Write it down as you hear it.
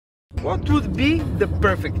What would be the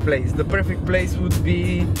perfect place? The perfect place would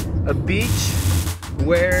be a beach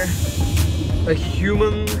where a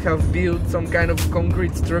human have built some kind of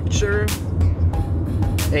concrete structure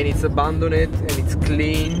and it's abandoned and it's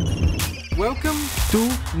clean. Welcome to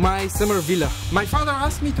my summer villa. My father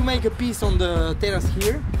asked me to make a piece on the terrace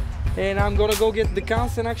here, and I'm gonna go get the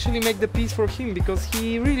cans and actually make the piece for him because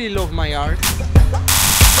he really loved my art.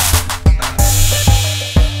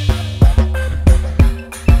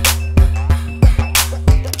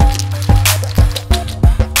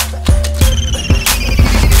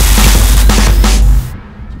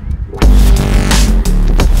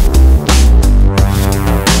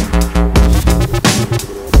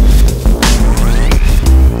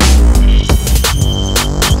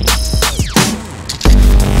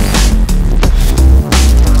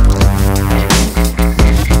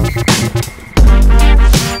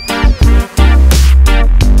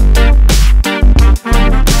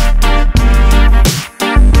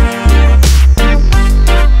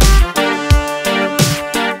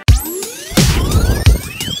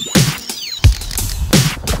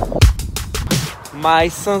 My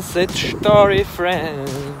sunset story friend.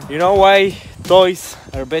 You know why toys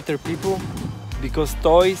are better people? Because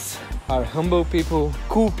toys are humble people,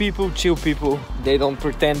 cool people, chill people. They don't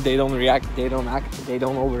pretend, they don't react, they don't act, they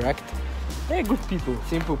don't overact. They're good people,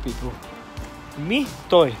 simple people. Me,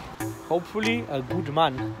 toy. Hopefully a good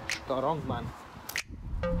man, the wrong man.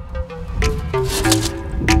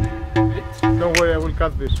 Don't worry, I will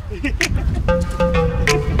cut this.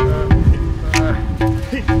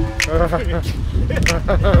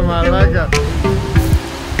 Malaga.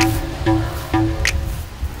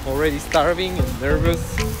 Already starving and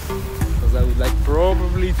nervous because I would like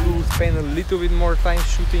probably to spend a little bit more time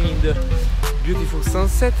shooting in the beautiful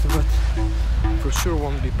sunset, but for sure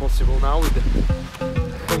won't be possible now with the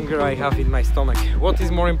hunger I have in my stomach. What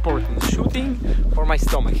is more important, shooting or my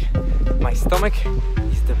stomach? My stomach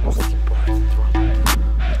is the most important one.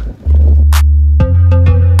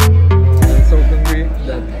 I'm so hungry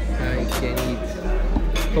that I can eat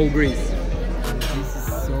whole grease. This is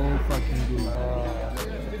so fucking good.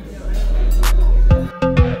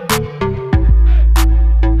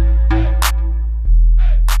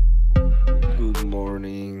 Good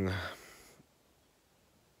morning,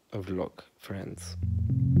 vlog friends.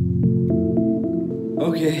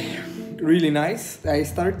 Okay, really nice. I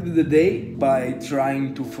started the day by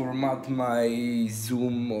trying to format my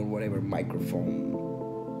Zoom or whatever microphone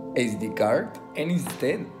SD card, and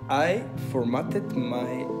instead I formatted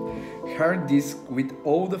my hard disk with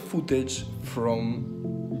all the footage from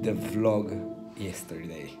the vlog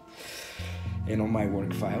yesterday and on my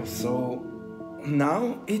work file. So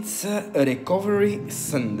now it's a recovery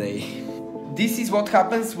Sunday. This is what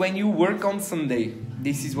happens when you work on Sunday.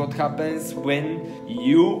 This is what happens when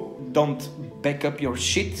you don't back up your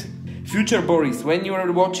shit. Future Boris, when you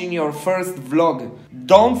are watching your first vlog,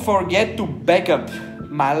 don't forget to back up.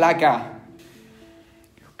 Malaga.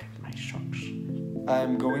 Look at my socks.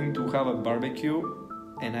 I'm going to have a barbecue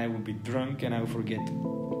and I will be drunk and I will forget.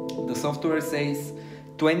 The software says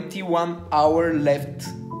 21 hours left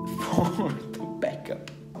for the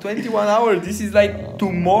backup. 21 hours, this is like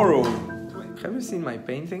tomorrow. Have you seen my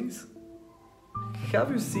paintings?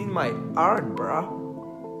 Have you seen my art,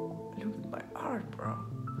 bro? Look at my art, bro.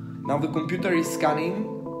 Now the computer is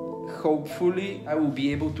scanning. Hopefully I will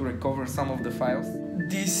be able to recover some of the files.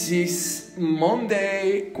 This is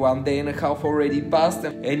Monday, 1 day and a half already passed,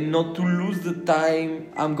 and not to lose the time,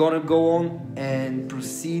 I'm gonna go on and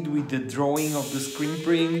proceed with the drawing of the screen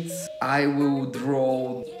prints. I will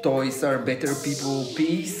draw Toys Are Better People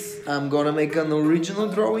piece. I'm gonna make an original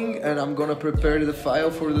drawing and I'm gonna prepare the file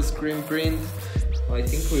for the screen print. I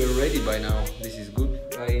think we are ready by now. This is good.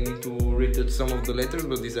 I need to retouch some of the letters,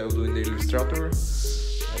 but this I will do in the Illustrator.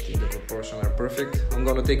 I think the proportions are perfect. I'm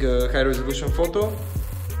gonna take a high resolution photo,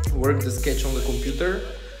 work the sketch on the computer,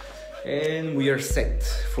 and we are set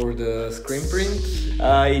for the screen print.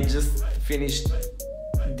 I just finished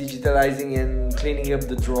digitalizing and cleaning up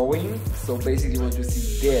the drawing. So basically what you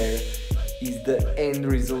see there is the end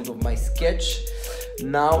result of my sketch.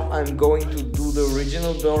 Now I'm going to do the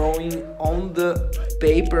original drawing on the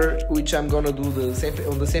paper, which I'm gonna do on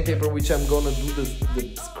the same paper which I'm gonna do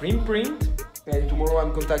the screen print. And tomorrow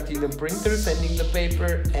I'm contacting the printer, sending the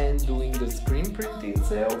paper and doing the screen print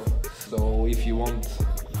itself. So if you want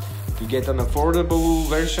to get an affordable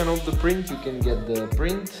version of the print, you can get the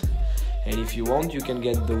print. And if you want, you can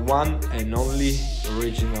get the one and only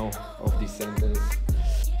original of this sentence.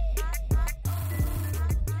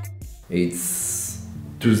 It's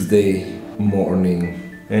Tuesday morning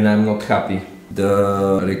and I'm not happy.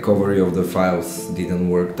 The recovery of the files didn't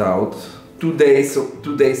work out. 2 days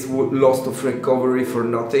lost of recovery for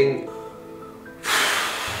nothing.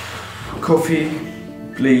 Coffee,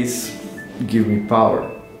 please give me power.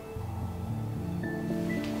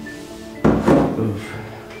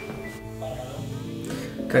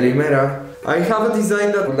 Kalimera. I have a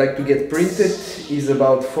design that I would like to get printed. It's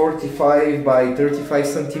about 45 by 35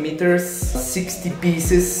 centimeters, 60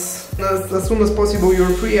 pieces. As soon as possible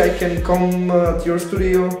you're free, I can come to your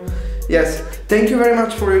studio. Yes, thank you very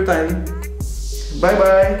much for your time. Bye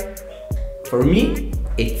bye. For me,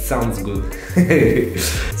 it sounds good.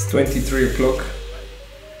 It's 23 o'clock.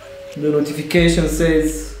 The notification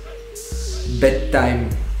says bedtime.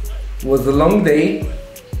 It was a long day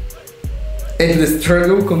and the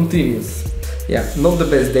struggle continues. Yeah, not the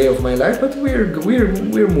best day of my life, but we're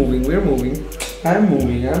moving. I'm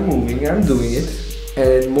doing it.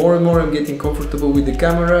 And more I'm getting comfortable with the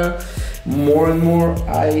camera. More and more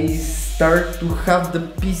I start to have the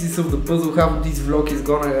pieces of the puzzle, how this vlog is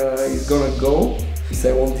gonna go.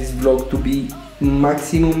 I want this vlog to be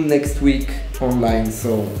maximum next week online,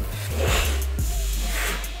 so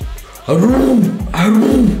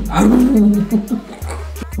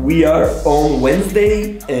we are on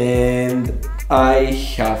Wednesday and I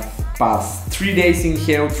have passed 3 days in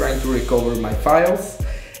hell trying to recover my files,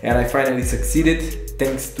 and I finally succeeded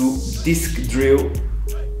thanks to disc drill.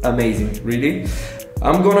 Amazing, really.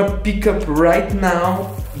 I'm gonna pick up right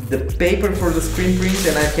now the paper for the screen print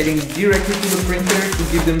and I'm heading directly to the printer to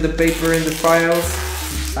give them the paper and the files.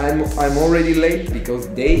 I'm already late because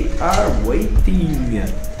they are waiting.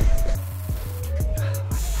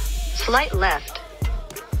 Slight left.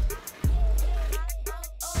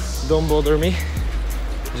 Don't bother me.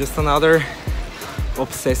 Just another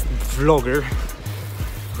obsessed vlogger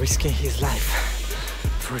risking his life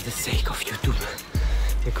for the sake of YouTube.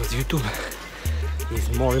 Because YouTube is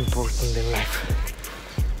more important than life.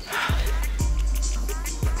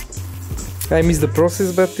 I missed the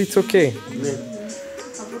process, but it's okay.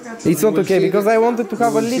 It's not okay because I wanted to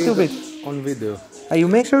have a little bit on video. You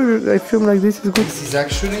make sure I film like this is good. This is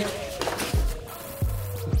actually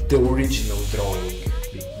the original drawing.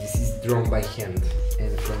 This is drawn by hand,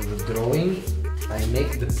 and from the drawing I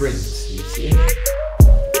make the print. You see?